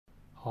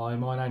Hi,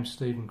 my name's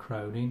Stephen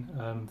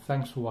Cronin.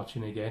 Thanks for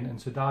watching again, and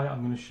today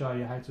I'm going to show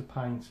you how to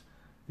paint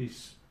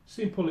this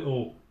simple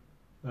little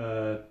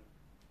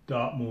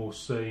Dartmoor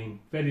scene,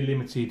 very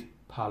limited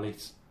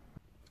palette.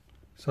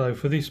 So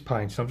for this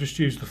paint I've just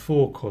used the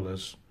four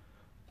colours,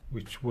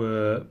 which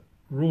were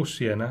raw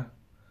sienna,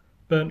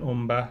 burnt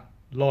umber,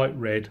 light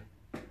red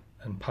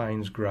and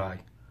Payne's grey.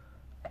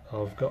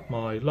 I've got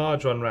my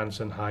large one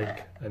Ranson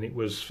Hake and it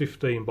was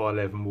 15 by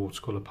 11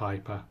 watercolour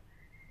paper.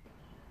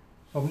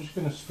 I'm just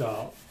going to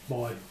start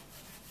by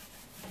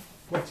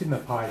wetting the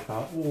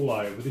paper all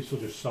over. This will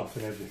just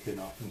soften everything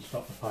up and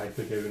stop the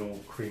paper getting all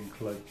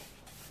crinkly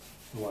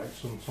the way it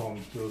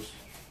sometimes does.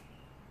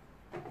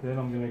 Then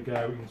I'm going to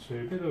go into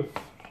a bit of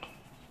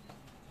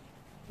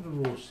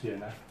raw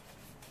sienna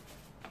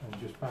and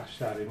just bash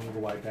that in all the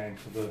way down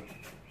to the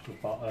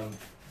bottom.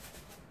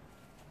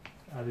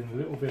 Adding a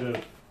little bit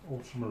of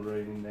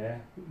ultramarine in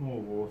there, a bit more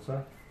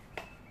water.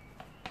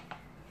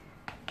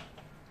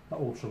 Not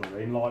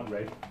ultramarine, light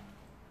red.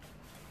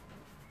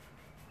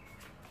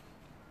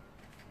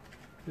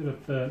 Bit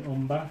of burnt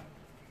umber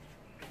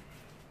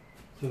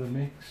to the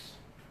mix.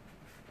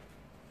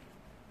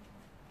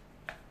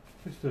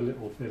 Just a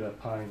little bit of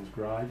Payne's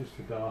grey just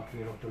to darken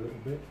it up a little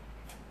bit.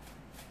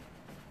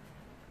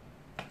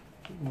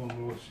 Bit more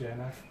raw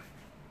sienna.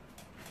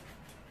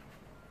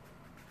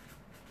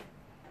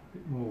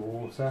 Bit more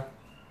water.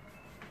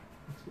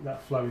 Let's get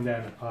that flowing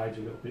down the page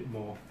a little bit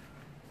more.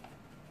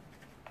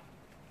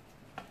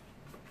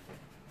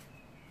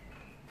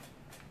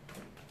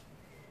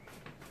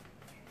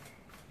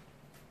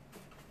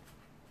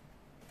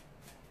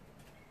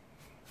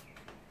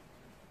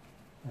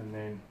 And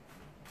then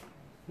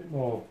a bit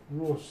more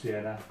raw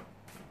sienna,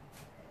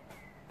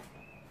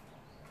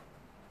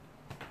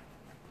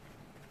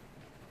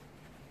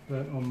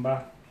 burnt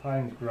umber,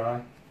 Payne's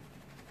grey.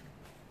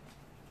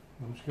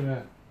 I'm just going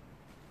to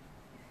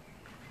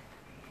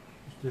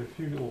do a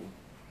few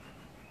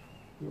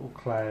little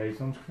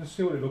clouds. I'm just going to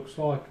see what it looks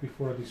like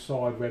before I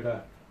decide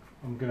whether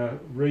I'm going to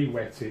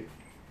re-wet it,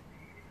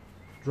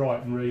 dry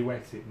it and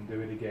re-wet it and do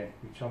it again,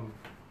 which I'm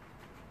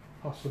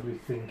possibly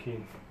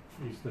thinking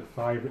is the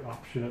favourite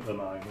option at the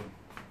moment.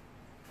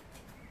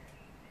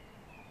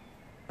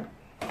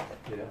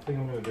 Yeah, I think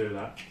I'm going to do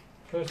that.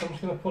 First I'm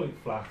just going to pull it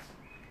flat.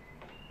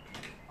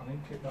 I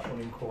didn't get that one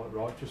in quite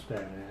right just down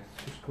there.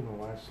 It's just come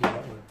away, see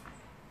that way.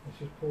 Let's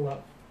just pull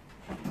that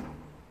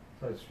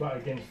so it's flat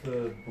against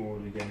the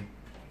board again.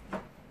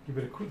 Give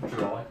it a quick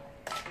dry.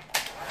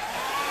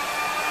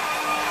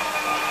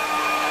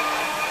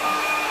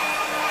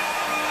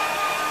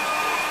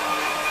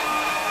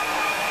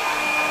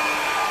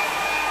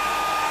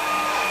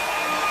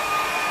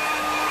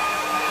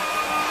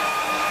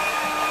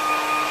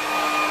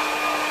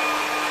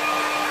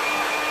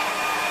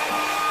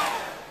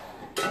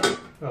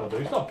 That'll do.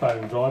 It's not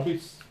bone dry, but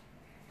it's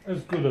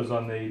as good as I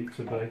need it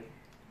to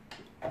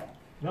be.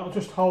 That'll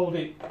just hold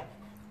it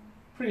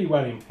pretty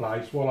well in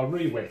place while I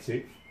re-wet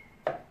it.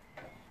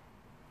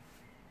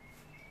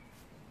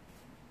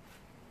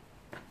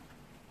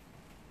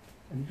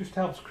 And it just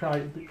helps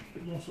create a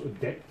bit more sort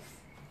of depth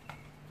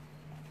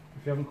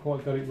if you haven't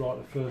quite got it right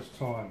the first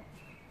time.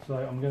 So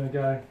I'm going to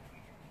go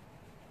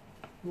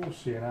raw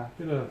sienna,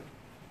 a bit of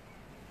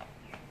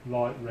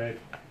light red.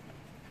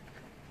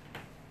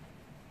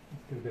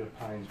 Get a bit of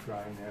Payne's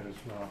grey in there as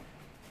well.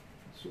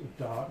 Sort of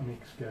dark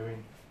mix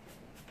going.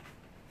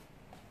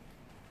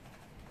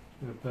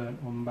 Bit of burnt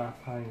umber,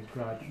 Payne's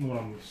grey, a bit more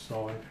on this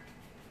side.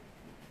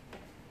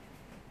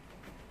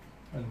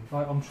 And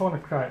I'm trying to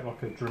create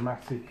like a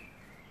dramatic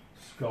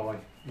sky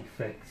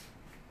effect.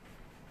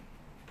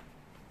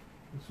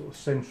 A sort of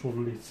central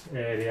lit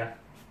area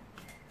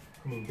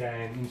coming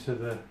down into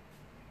the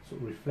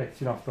sort of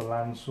reflecting off the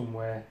land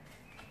somewhere.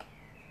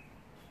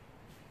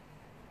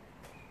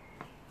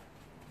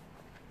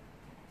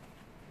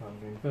 I'm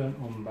doing burnt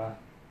umber,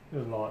 a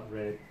bit of light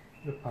red,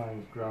 a bit of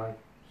Payne's grey,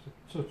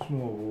 just a touch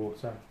more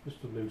water,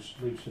 just to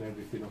loosen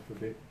everything up a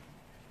bit.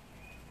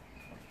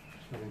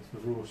 Just go into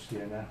the raw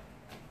sienna.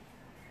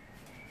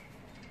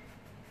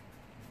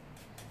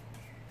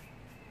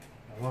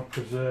 I want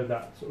to preserve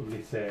that sort of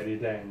lit area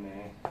down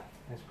there.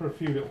 Let's put a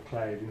few little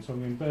clouds in, so I'm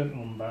doing burnt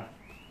umber,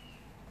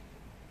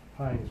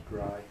 Payne's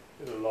grey,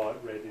 a bit of light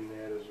red in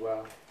there as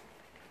well.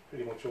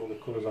 Pretty much all the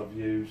colours I've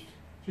used.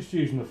 Just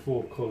using the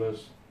four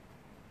colours.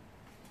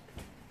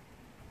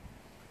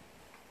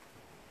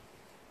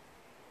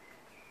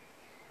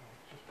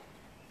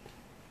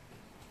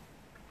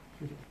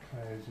 Little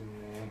clouds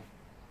in there.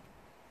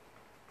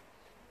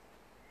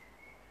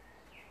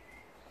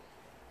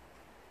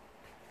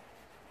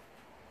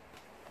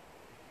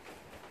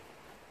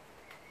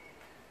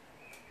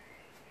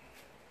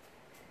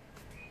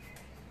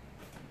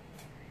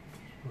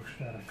 Push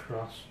that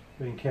across,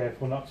 being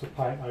careful not to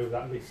paint over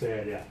that lit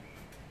area.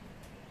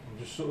 I'm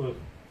just sort of,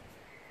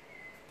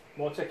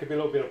 might take a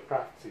little bit of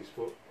practice,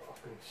 but I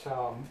can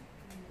tell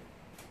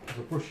as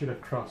I brush it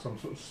across I'm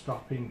sort of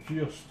stopping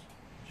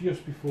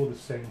just before the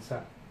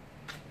centre.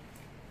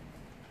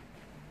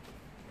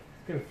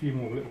 Get a few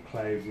more little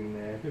clouds in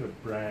there, a bit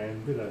of brown,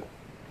 a bit of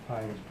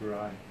Payne's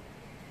grey.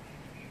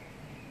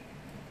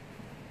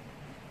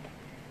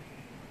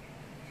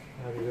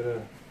 Now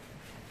we've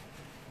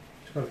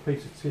got a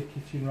piece of thick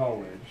kitchen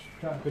roll there,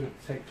 just got a bit of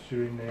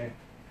texture in there,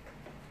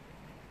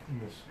 in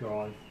the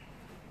sky.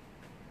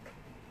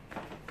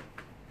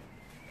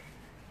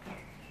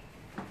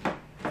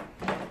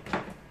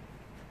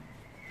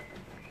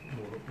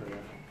 More up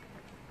there.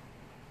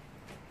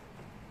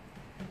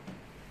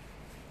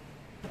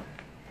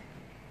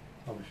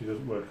 Obviously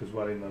doesn't work as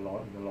well in the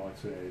lighter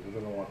areas. I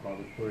don't know why I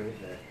bothered putting it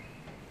there.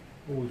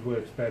 Always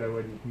works better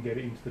when you can get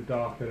it into the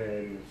darker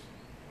areas.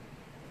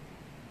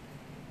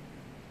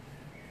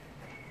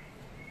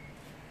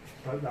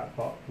 Let that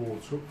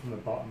water up from the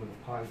bottom of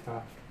the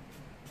paper.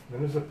 And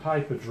then as the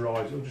paper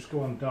dries, it'll just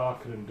go on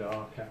darker and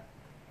darker.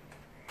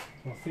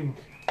 I think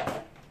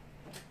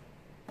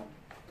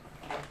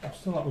I'm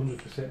still not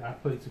 100%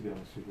 happy, to be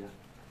honest with you.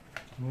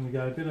 I'm going to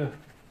go a bit of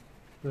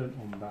burnt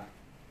umber.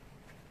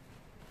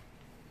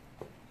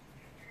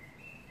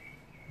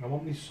 I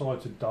want this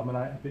side to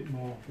dominate a bit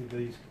more with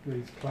these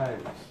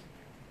clouds.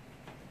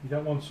 You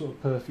don't want sort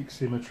of perfect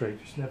symmetry.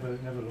 It just never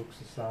looks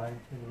the same.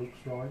 Never looks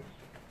right.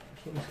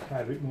 I want this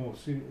cloud a bit more.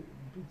 See,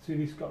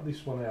 this got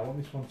this one there. I want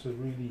this one to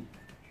really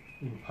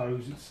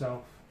impose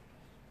itself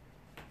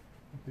a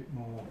bit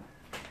more.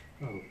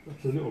 Oh,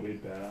 that's a little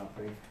bit better, I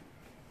think.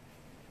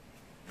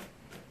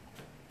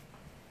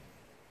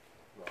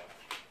 Right.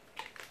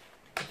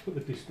 Let's put the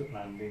distant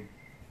land in.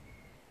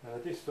 Now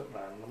the distant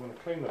land, I'm going to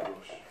clean the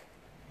brush.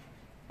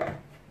 I'm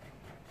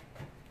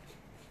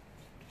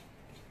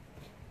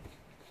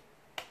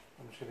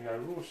just going to go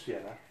raw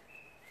sienna.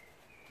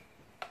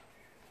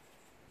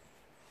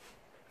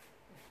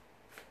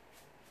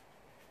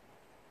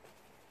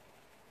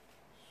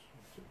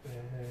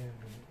 There,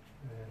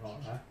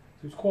 like that.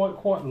 So it's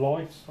quite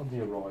light on the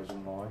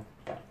horizon line.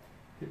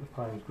 Hit the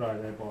Payne's grey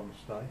there by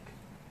mistake.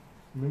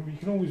 Remember, you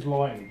can always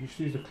lighten it. Just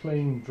use a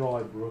clean,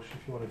 dry brush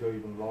if you want to go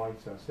even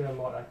lighter. See how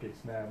light that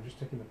gets now. I'm just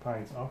taking the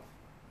paint off.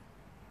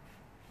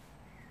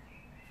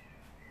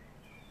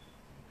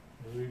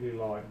 Really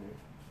lighten it.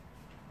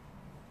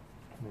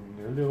 And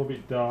then a little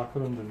bit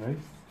darker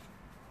underneath.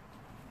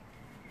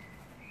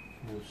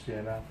 More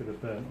sienna, a bit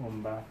of burnt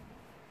umber.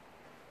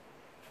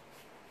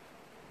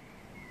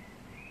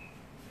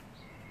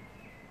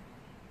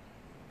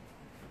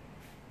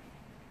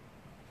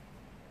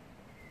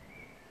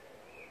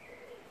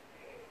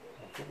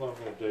 What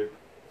I'm going to do is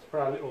put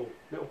a little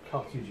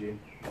cottage in.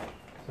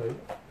 So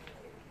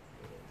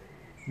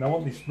now I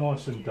want this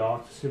nice and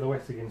dark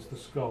silhouette against the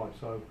sky.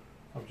 So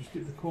I've just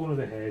dipped the corner of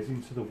the hairs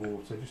into the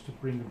water just to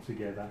bring them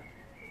together.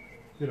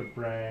 A bit of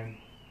brown,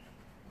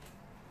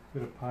 a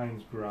bit of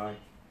Payne's grey.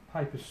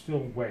 Paper's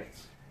still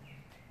wet,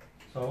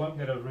 so I won't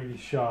get a really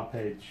sharp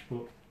edge,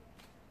 but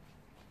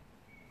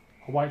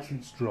I'll wait till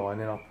it's dry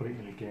and then I'll put it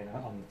in again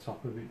on the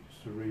top of it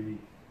just to really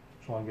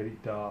try and get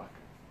it dark.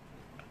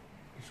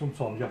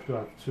 Sometimes you have to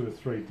have 2 or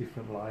 3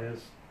 different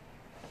layers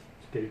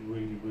to get it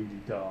really,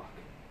 really dark.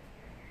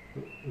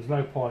 But there's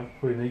no point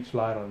putting each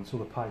layer on until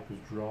the paper's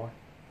dry.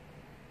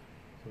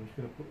 So I'm just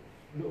going to put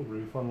a little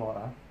roof on like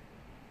that.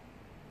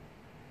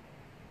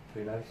 So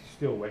you know, this is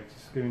still wet,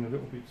 it's going a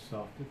little bit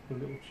soft. Just put a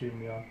little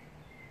chimney on.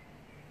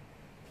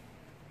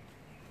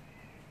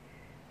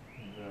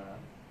 And a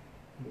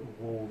little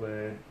wall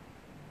there.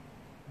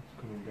 It's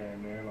coming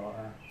down there like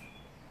that.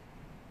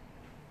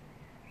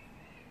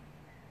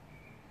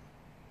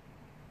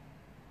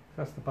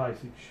 That's the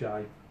basic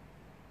shape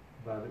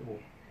of our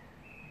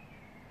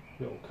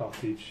little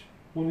cottage.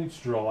 When it's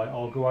dry,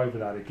 I'll go over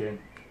that again,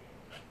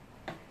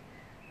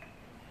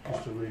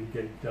 just to really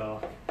get it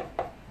dark.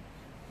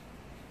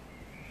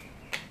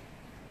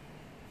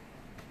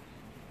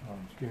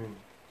 I'm just giving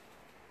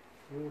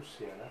raw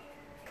sienna.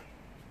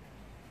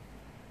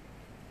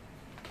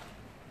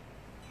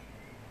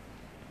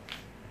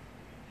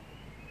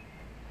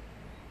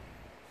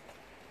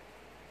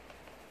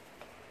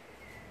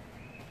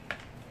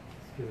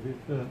 Get a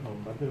bit burnt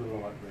on, but a bit of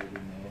light red in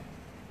there.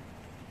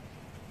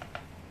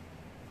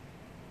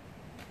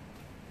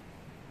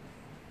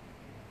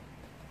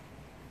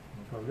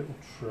 I've got a little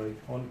tree.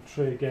 I want the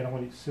tree again, I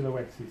want it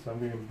silhouetted, so I'm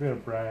doing a bit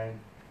of brown, a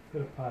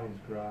bit of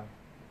Payne's grey.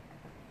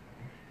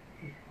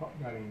 Just pop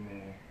that in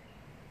there.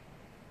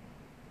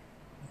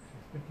 Just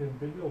make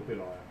it a little bit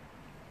higher.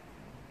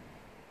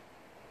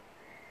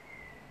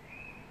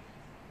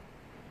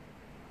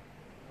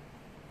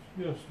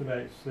 Just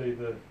about to see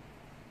the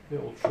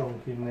little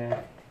trunk in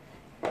there.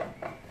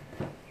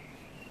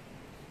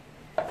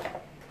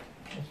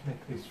 Let's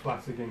make this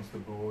flat against the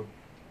board.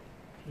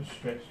 Just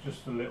stretch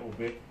just a little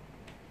bit.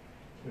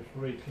 Just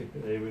re-clip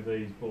it here with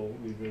these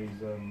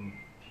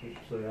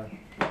strips there.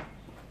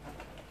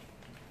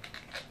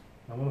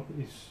 I want to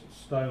put this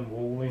stone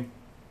wall in.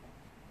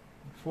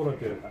 Before I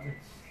do that, I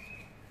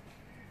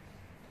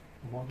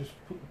might just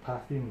put the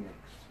path in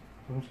next.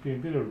 So I'm just doing a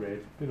bit of red,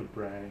 a bit of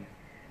brown.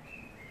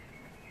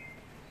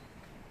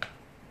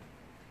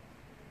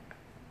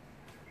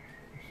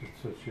 Just a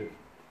touch of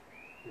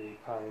the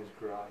Payne's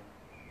grey.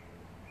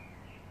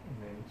 And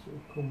then it sort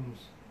of comes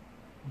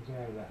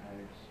out of the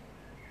house.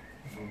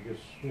 and then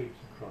just sweeps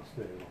across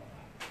there like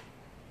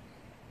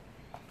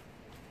that.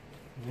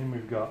 And then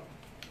we've got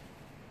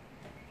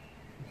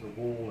there's a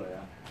wall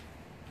there.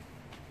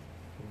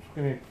 I'm just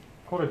going to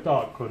quite a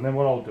dark colour, and then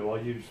what I'll do,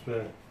 I'll use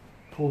the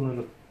corner of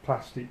the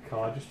plastic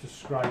card just to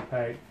scrape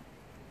out,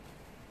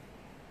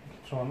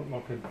 try and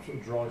look like a sort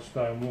of dry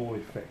stone wall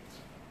effect.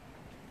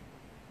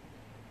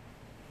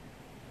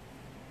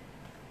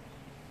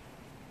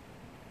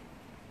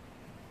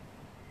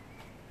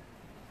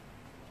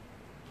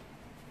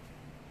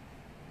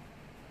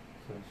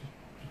 So it's just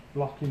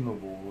blocking the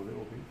wall a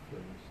little bit first,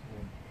 and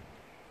then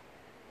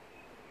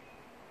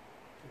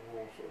the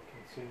wall sort of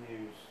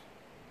continues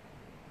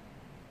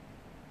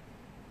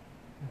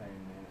down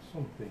there,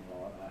 something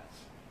like that.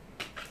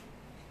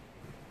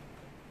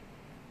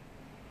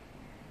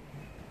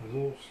 There's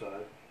also,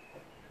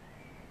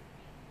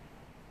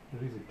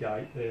 there is a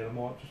gate there, I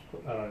might just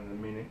put that on in a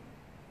minute.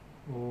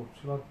 Or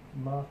shall I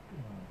mark?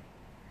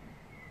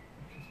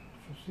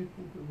 Just see,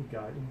 put a bit of a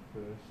gate in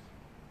first.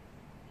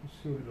 Just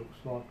see what it looks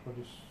like.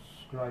 I'll just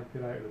scrape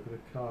it out with a bit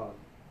of card.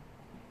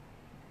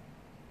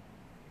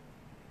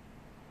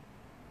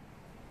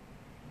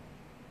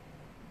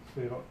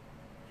 See, like,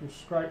 just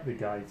scrape the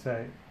gate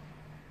out.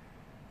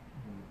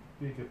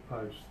 Bigger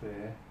post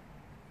there.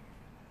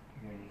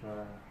 And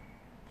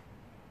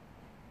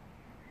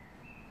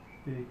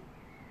big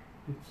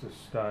bits of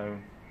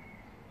stone.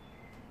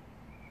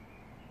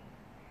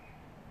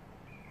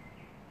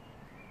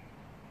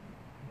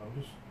 I'll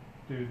just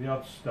do the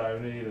odd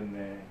stone here and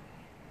there.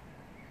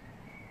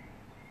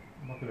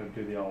 I'm not going to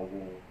do the whole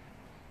wall,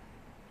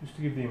 just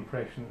to give the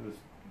impression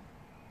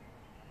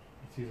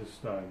that it is a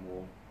stone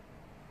wall.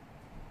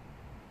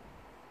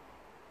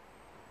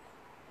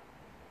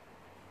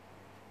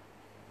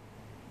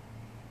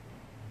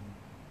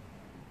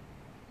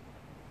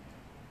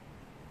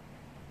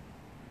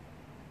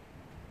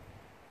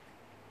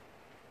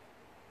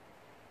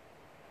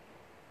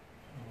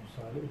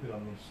 Also a little bit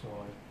on this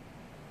side.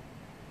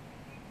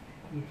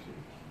 I'm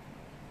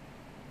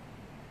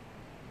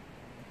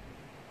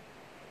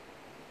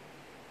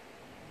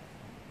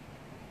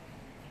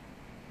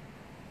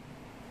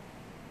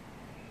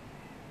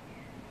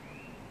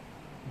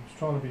just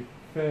trying to be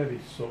fairly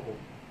subtle,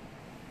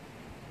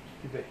 just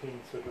give a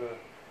hint of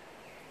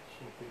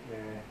something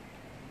there.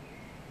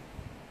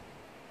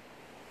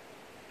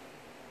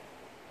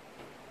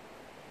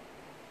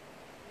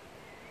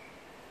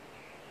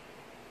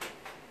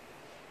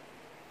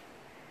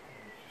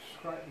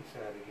 Scrape this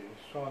out again,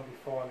 just try and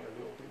define it a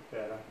little bit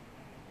better.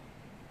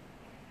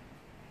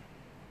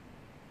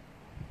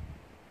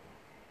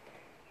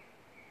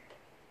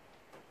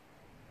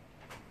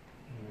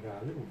 There we go,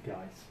 a little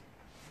gate.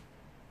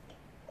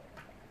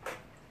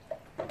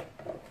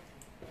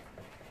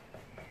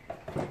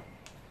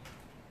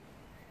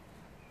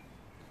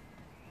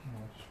 I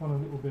just want a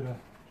little bit of,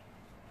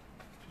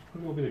 just put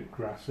a little bit of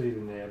grass seed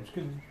in there. I'm just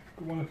going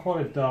to want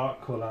quite a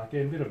dark colour,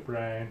 again a bit of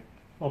brown,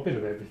 well, a bit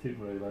of everything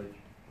really.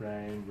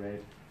 Brown,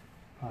 red,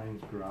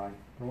 Payne's grey. I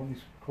want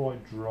this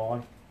quite dry.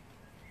 You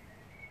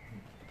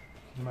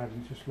can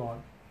imagine it's just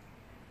like,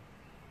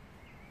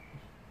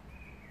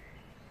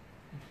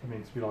 it's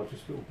meant to be like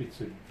just little bits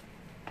of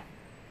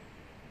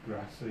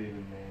grass here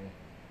and there.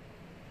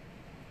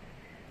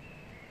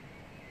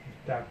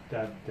 Just dab,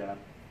 dab, dab.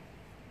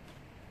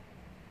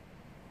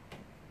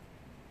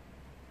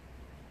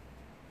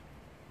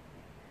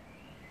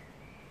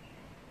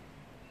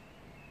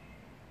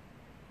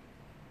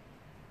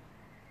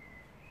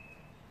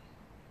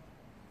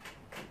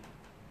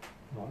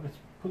 Right, let's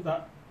put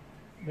that,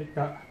 make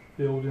that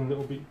building a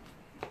little bit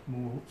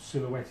more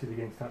silhouetted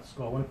against that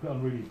sky. I want to put it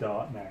on really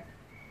dark now.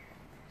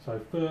 So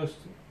first,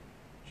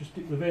 just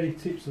dip the very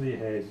tips of your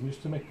hairs, and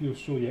just to make sure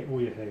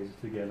all your hairs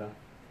are together.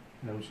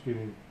 And I'm just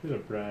giving a bit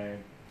of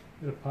brown,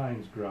 a bit of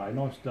Payne's grey,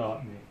 nice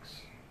dark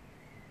mix.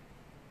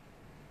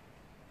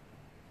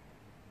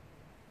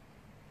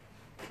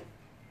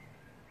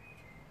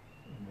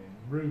 And then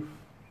roof,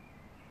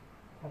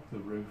 pop the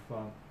roof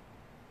on,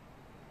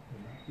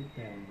 and that bit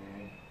down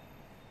there.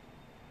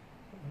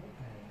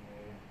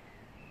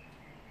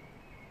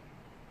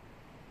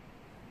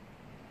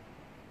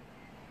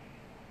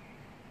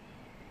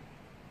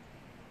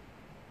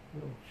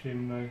 Little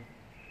chimney,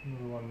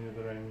 another one on the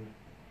other end.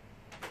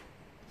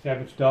 See how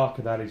much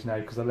darker that is now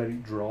because I let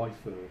it dry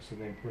first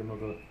and then put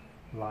another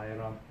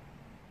layer on.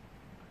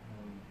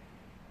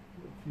 A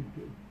few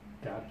bit of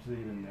dabs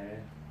even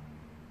there.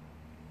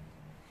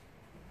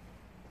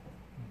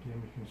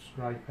 Again, we can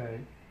scrape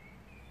out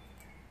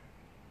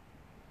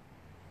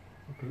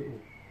like a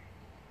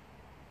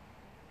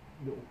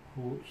little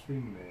porch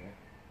thing there.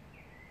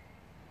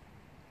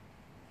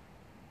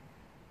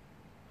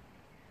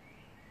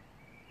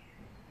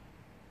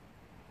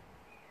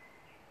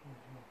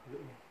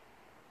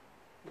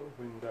 Little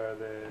window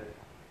there.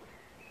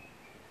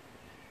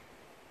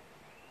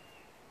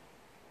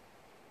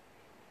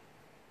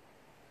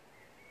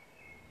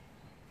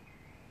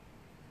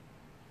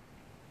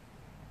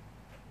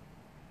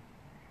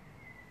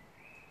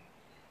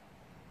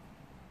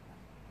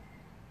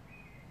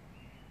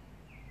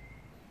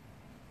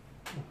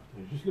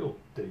 just little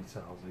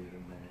details here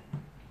and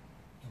there.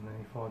 And then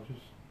if I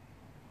just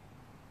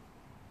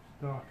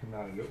darken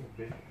that a little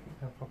bit,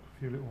 have like a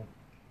few little,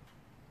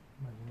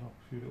 maybe like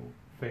a few little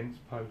fence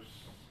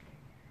posts.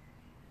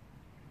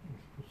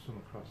 Let's put some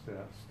across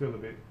there. Still a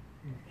bit,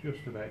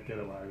 just about get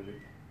away with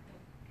it.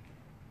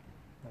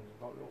 And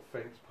there's like little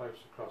fence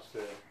posts across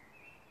there.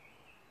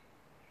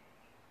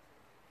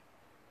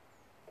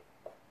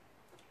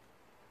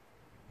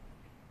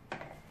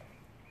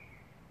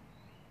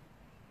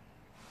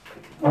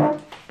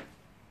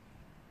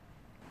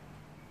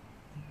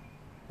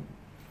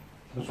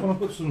 I just want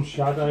to put some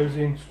shadows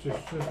in,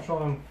 just to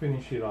try and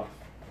finish it off.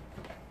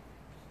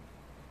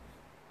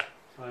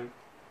 So,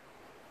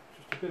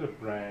 just a bit of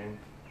brown,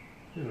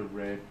 a bit of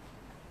red,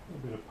 a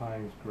bit of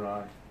Payne's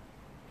grey.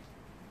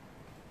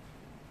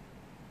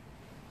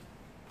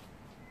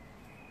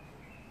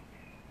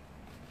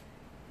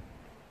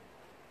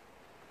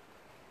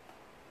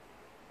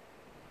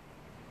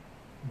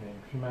 Yeah,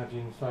 if you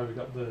imagine, so we've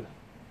got the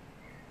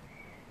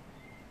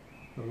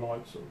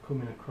light sort of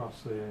coming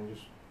across there and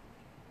just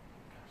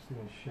casting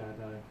a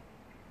shadow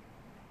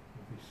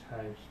of this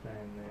house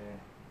down there.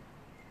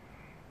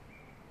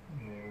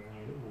 And there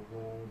a little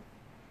wall.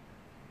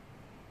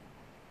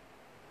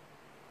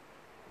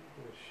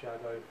 A bit of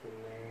shadow from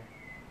there.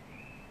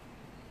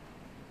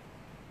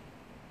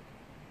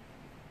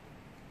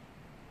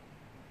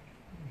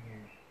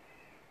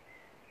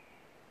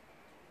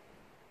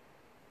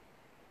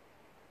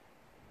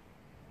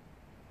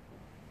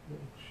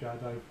 Little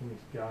shadow from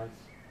this gate.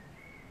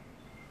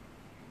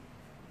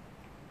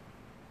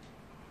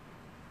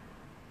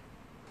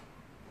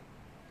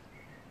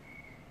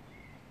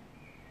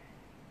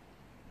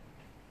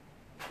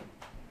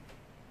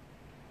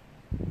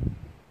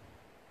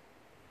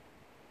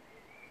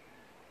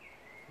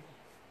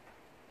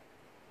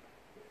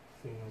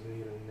 Things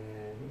here and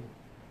there.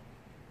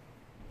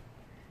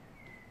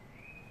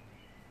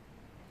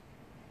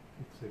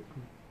 It's a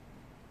good.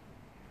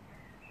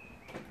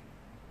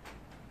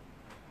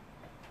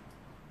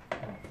 I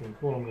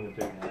think what I'm going to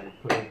do now is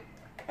put in.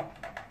 I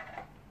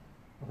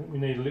think we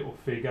need a little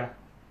figure.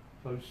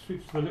 So just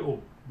switch to the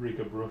little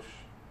rigger brush.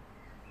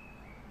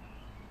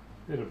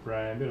 Bit of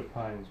brown, bit of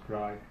Payne's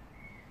grey,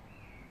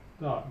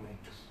 dark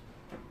mix,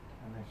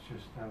 and let's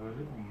just have a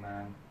little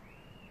man.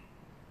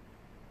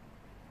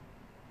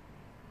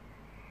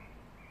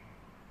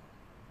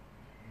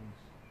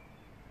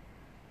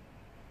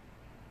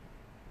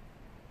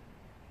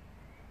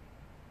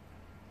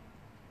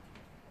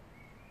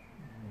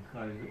 He's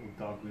got his little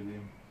dog with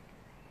him.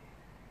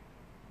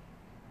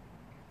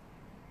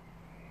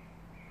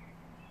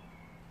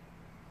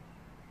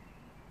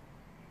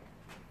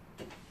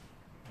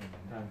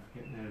 And don't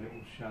forget their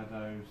little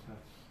shadows,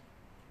 that's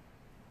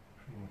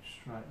pretty much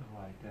straight the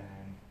way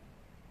down.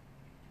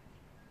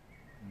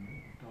 And a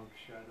little dog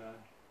shadow.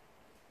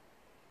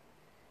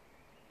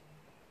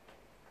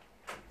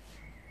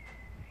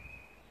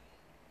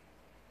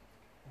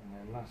 And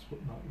then last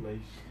but not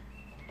least,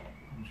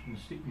 I'm just going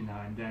to stick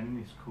my name down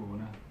in this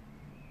corner.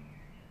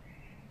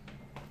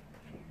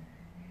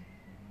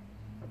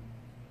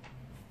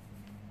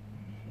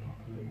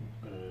 Like a little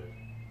bird.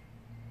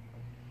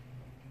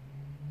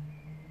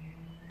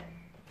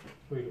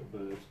 3 little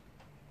birds.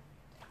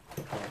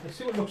 Right, let's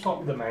see what it looks like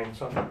with the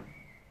mountain.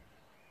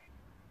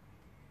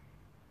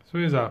 So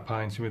here's our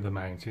painting with the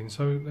mountain.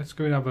 So let's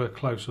go and have a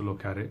closer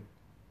look at it.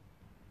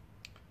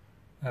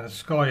 Now the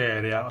sky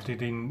area I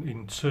did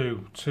in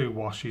two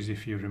washes,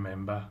 if you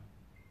remember.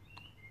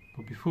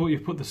 But before you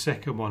put the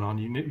second one on,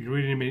 you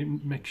really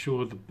need to make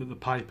sure that the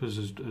paper's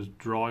as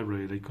dry,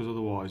 really, because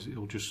otherwise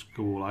it'll just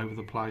go all over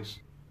the place.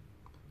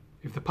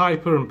 If the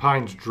paper and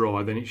paint's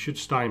dry, then it should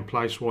stay in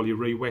place while you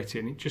re-wet it,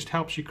 and it just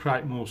helps you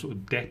create more sort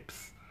of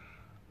depth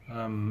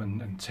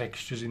and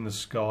textures in the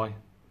sky.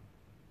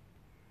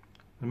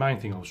 The main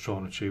thing I was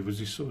trying to achieve was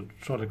this sort of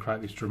trying to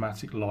create this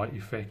dramatic light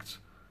effect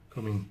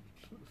coming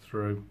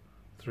through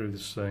the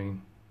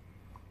scene.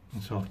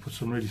 And so I've put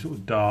some really sort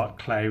of dark,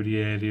 cloudy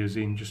areas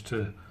in just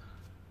to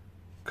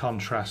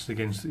contrast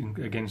against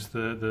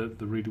the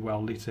really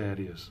well lit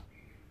areas.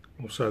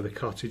 Also the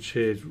cottage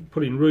here,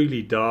 put in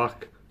really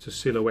dark to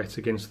silhouette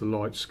against the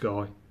light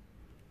sky.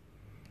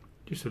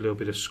 Just a little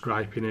bit of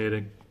scraping here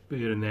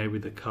and there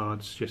with the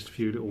cards, just a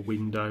few little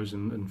windows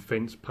and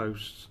fence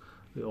posts,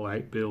 little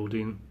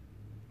outbuilding.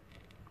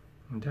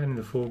 And down in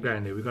the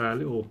foreground here we've got our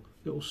little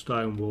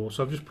stone wall.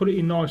 So I've just put it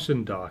in nice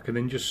and dark and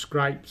then just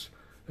scraped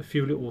a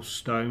few little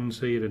stones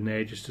here and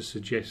there just to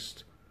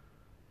suggest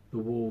the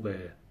wall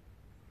there.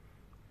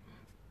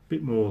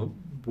 Bit more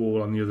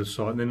wall on the other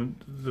side, and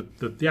then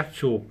the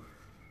actual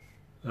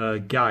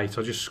gate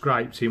I just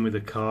scraped in with a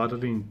card. I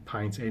didn't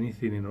paint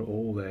anything in at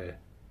all there.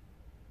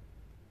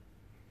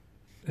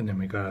 And then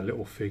we got a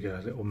little figure,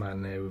 a little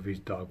man there with his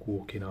dog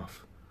walking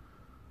off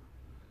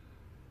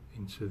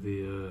into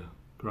the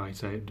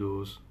great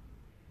outdoors.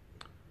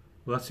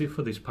 Well, that's it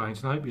for this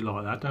painting. I hope you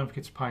like that. Don't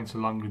forget to paint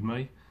along with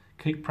me.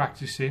 Keep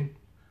practicing,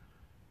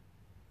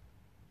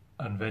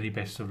 and very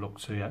best of luck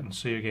to you, and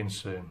see you again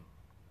soon.